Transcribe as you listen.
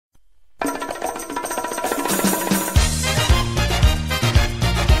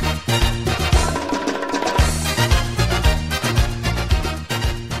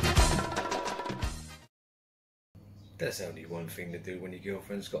There's only one thing to do when your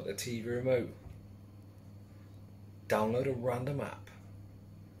girlfriend's got the TV remote. Download a random app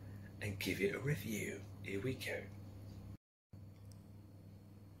and give it a review. Here we go.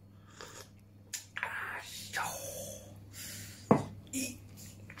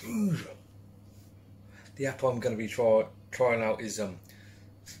 The app I'm going to be trying out is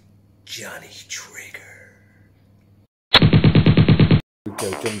Johnny Trigger. We go,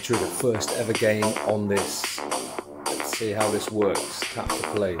 Johnny Trigger, first ever game on this. Let's see how this works. Tap to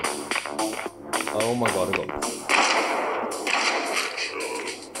play. Oh my god, I got this.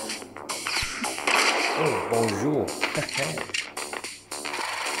 Oh, bonjour.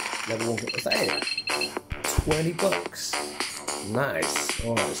 Level 1, what's that? $20. Nice.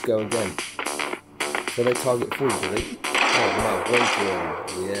 Alright, let's go again. So they target for you, do they? Oh no, wait for them.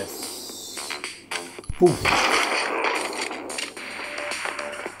 Yes. Boom.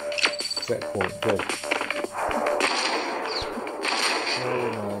 Checkpoint, go. Oh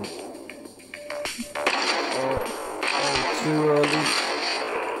man. Oh, too early.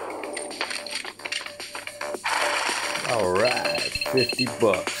 Alright, $50.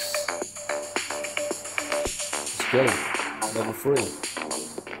 Let's go. Level 3.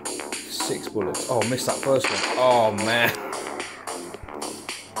 6 bullets. Oh, I missed that first one. Oh man.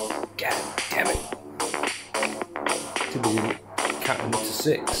 God damn it. Too busy counting up to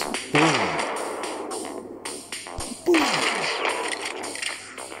 6. Boom. Boom.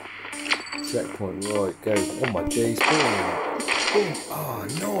 Checkpoint, right, go. Oh my days. Boom. Boom. Oh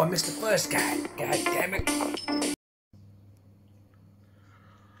no, I missed the first guy. God damn it.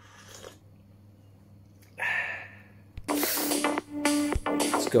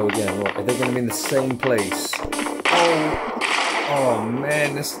 Go again. Right, are they going to be in the same place? Oh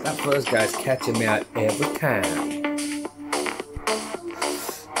man, that first guy's catching me out every time.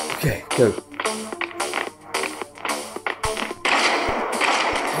 Okay, go.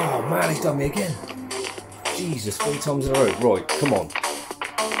 Oh man, he's done me again. Jesus, 3 times in a row. Right, come on.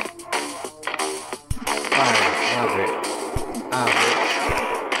 Have it.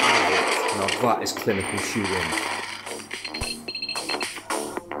 Now that is clinical shooting.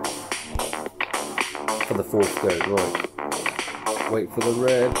 For the 4th go, right. Wait for the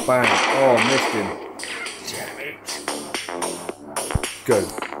red, bang. Oh, missed him. Damn it. Go.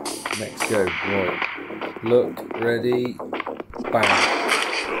 Next go, right. Look, ready, bang.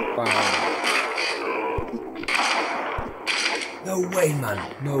 Bang. No way, man.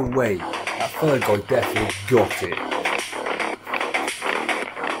 No way. That third guy definitely got it.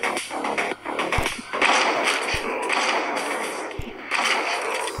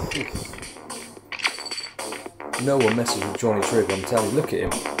 No one messes with Johnny Trigger, I'm telling you. Look at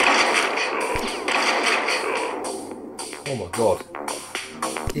him. Oh my god.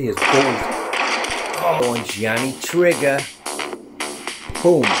 He is bald. Oh, and Johnny Trigger.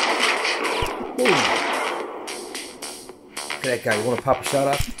 Boom. Boom. Look at that guy. You want to pop a shot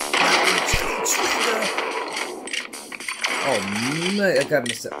up? Oh, mate. I got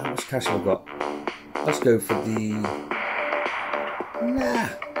missed it. How much cash have I got? Let's go for the... Nah.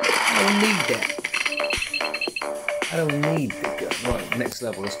 I don't need that. I don't need the gun. Right, next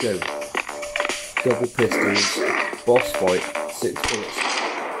level, let's go. Double pistols, boss fight, 6 bullets.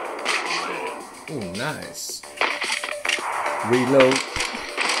 Oh, nice. Reload.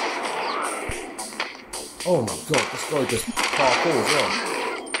 Oh my god, this guy just parkour as well.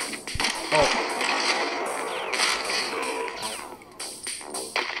 Oh.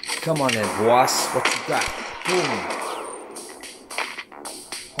 Come on then, boss. What you got? Boom.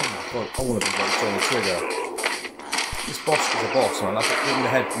 Oh my god, I want to be like Johnny Trigger. This boss is a boss, man. I've hit him in the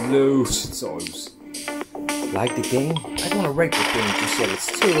head loads of times. Like the game? I don't want to rate the game just yet. It's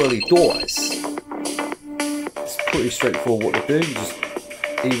too early doors. It's pretty straightforward what to do.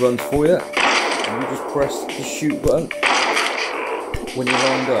 He runs for you, and you just press the shoot button when you're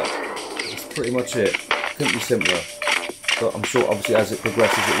lined up. That's pretty much it. Couldn't be simpler. But I'm sure, obviously, as it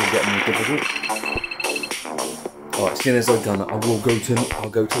progresses, it will get more difficult. Alright, as soon as I've done it, I'll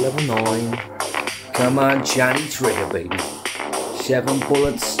go to level 9. Come on, Johnny Trigger, baby. 7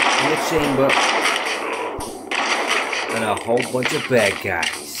 bullets in the chamber. And a whole bunch of bad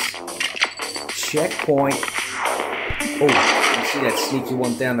guys. Checkpoint. Oh, you see that sneaky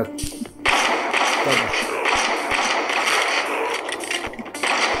one down the...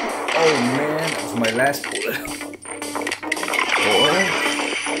 Oh, man, that was my last bullet.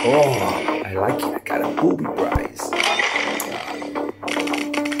 Oh, I like it. I got a booby prize.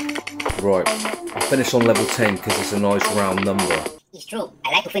 Right. I'll finish on level 10 because it's a nice round number. It's true.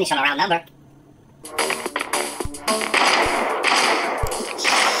 I like to finish on a round number.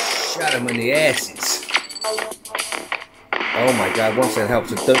 Shot him in the asses. Oh my god, once that helps,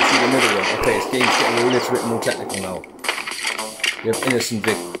 so don't shoot the middle one. Okay, this game's getting a little bit more technical now. You have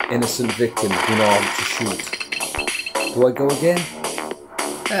innocent victims who know how to shoot. Do I go again?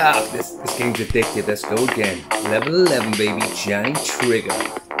 Ah, this game's addictive. Let's go again. Level 11, baby. Johnny Trigger.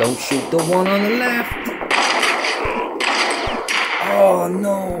 Don't shoot the one on the left. Oh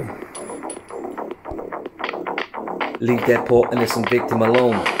no. Leave that poor innocent victim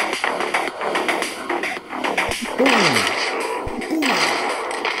alone. Boom.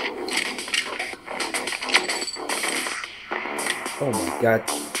 Oh my god.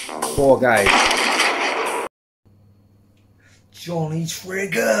 Poor guy. Johnny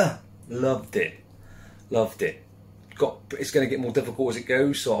Trigger. Loved it. Loved it. It's going to get more difficult as it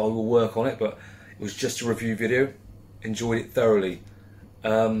goes, so I will work on it, but it was just a review video. Enjoyed it thoroughly.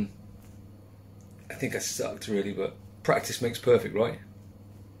 I think I sucked really, but practice makes perfect, right?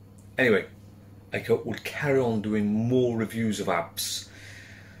 Anyway, I will carry on doing more reviews of apps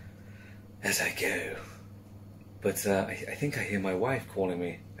as I go. But I think I hear my wife calling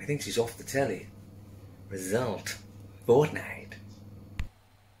me. I think she's off the telly. Result, Fortnite.